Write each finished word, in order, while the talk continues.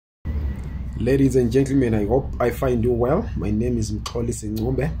Ladies and gentlemen, I hope I find you well. My name is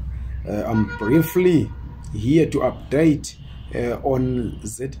Zimbabwe. I'm briefly here to update on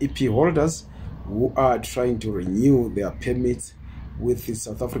ZEP holders who are trying to renew their permits with the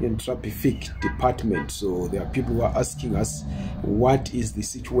South African Traffic Department. So there are people who are asking us what is the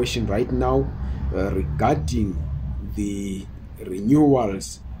situation right now regarding the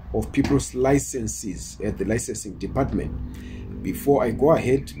renewals of people's licenses at the licensing department. Before I go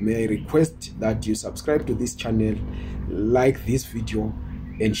ahead, may I request that you subscribe to this channel, like this video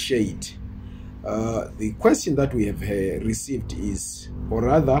and share it. The question that we have received is, or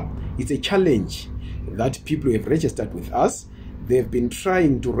rather it's a challenge that people have registered with us. They've been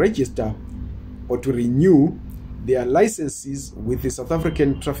trying to register or to renew their licenses with the South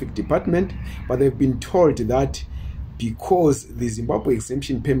African Traffic Department, but they've been told that because the Zimbabwe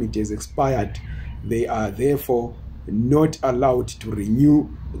Exemption Permit has expired, they are therefore not allowed to renew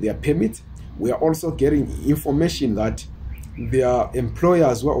their permits. We are also getting information that their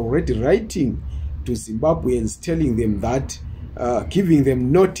employers were already writing to Zimbabweans telling them that, giving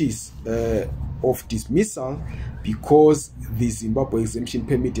them notice of dismissal because the Zimbabwe Exemption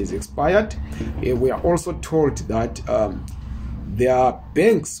Permit has expired. We are also told that there are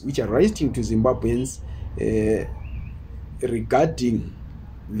banks which are writing to Zimbabweans regarding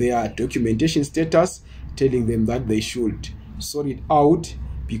their documentation status, telling them that they should sort it out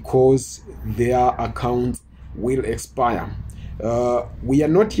because their accounts will expire. We are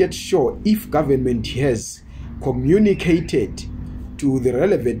not yet sure if government has communicated to the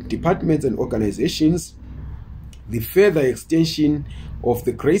relevant departments and organizations the further extension of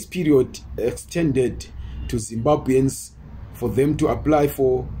the grace period extended to Zimbabweans for them to apply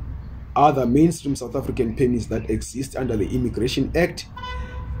for other mainstream South African permits that exist under the Immigration Act,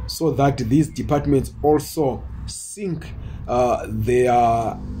 so that these departments also sync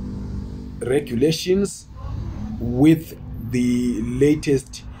their regulations with the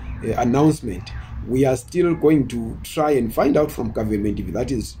latest announcement. We are still going to try and find out from government if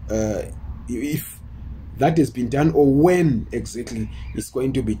that is if that has been done, or when exactly it's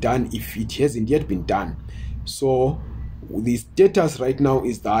going to be done, if it hasn't yet been done. So the status right now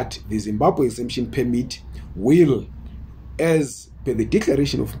is that the Zimbabwe Exemption Permit will, as per the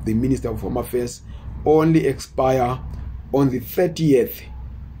declaration of the Minister of Home Affairs, only expire on the 30th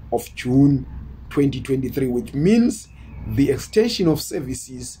of June 2023, which means the extension of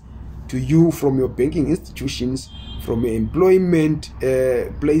services to you from your banking institutions, from your employment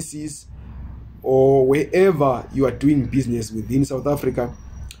places, or wherever you are doing business within South Africa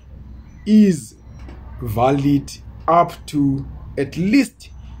is valid up to at least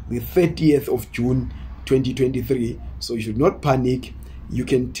the 30th of June 2023. So you should not panic. You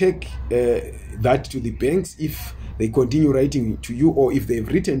can take that to the banks if they continue writing to you, or if they've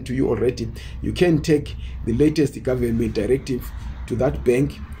written to you already. You can take the latest government directive to that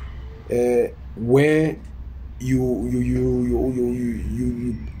bank where you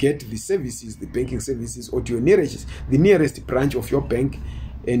get the services, the banking services, or to your the nearest branch of your bank,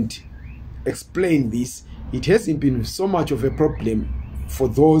 and explain this. It hasn't been so much of a problem for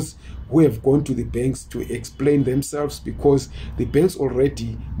those who have gone to the banks to explain themselves, because the banks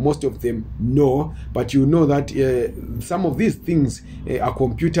already, most of them know. But you know that some of these things are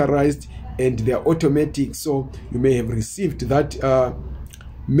computerized and they are automatic, so you may have received that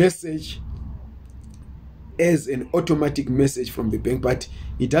message as an automatic message from the bank, but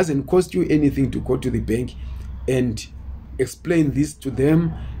it doesn't cost you anything to go to the bank and explain this to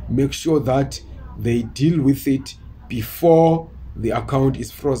them. Make sure that they deal with it before the account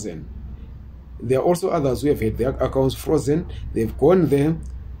is frozen. There are also others who have had their accounts frozen. They've gone there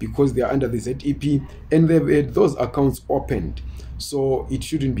because they are under the ZEP and they've had those accounts opened. So it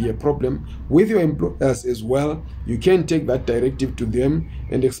shouldn't be a problem. With your employers as well, you can take that directive to them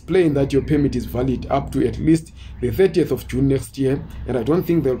and explain that your permit is valid up to at least the 30th of June next year, and I don't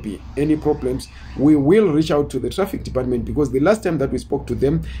think there'll be any problems. We will reach out to the traffic department, because the last time that we spoke to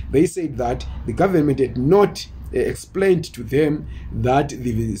them, they said that the government had not explained to them that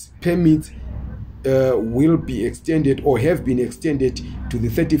the permits will be extended, or have been extended, to the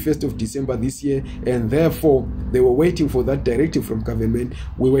 31st of December this year, and therefore they were waiting for that directive from government.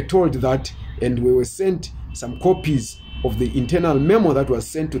 We were told that, and we were sent some copies of the internal memo that was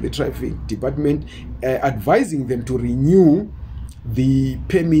sent to the traffic department advising them to renew the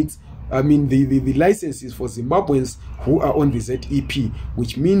permits, the licenses for Zimbabweans who are on the ZEP,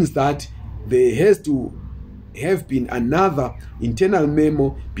 which means that there has to have been another internal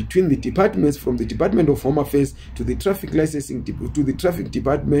memo between the departments, from the Department of Home Affairs to the traffic licensing to the traffic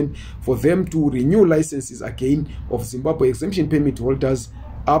department, for them to renew licenses again of Zimbabwe Exemption Permit holders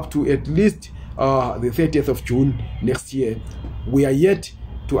up to at least the 30th of June next year. We are yet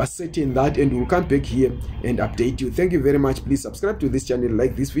to ascertain that, and we'll come back here and update you. Thank you very much. Please subscribe to this channel,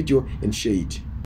 like this video, and share it.